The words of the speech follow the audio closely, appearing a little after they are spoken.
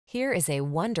Here is a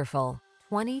wonderful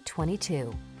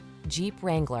 2022 Jeep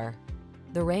Wrangler.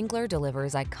 The Wrangler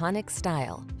delivers iconic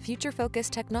style,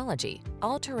 future-focused technology,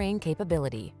 all-terrain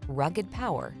capability, rugged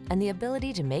power, and the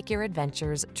ability to make your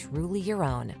adventures truly your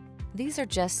own. These are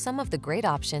just some of the great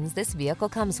options this vehicle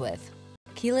comes with: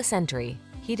 keyless entry,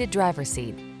 heated driver's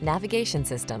seat, navigation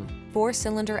system,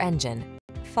 4-cylinder engine,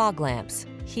 fog lamps,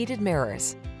 heated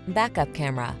mirrors, backup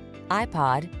camera,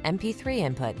 iPod, MP3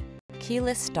 input,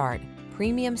 keyless start,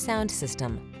 premium sound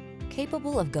system,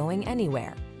 capable of going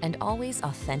anywhere and always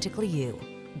authentically you.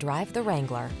 Drive the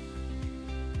Wrangler.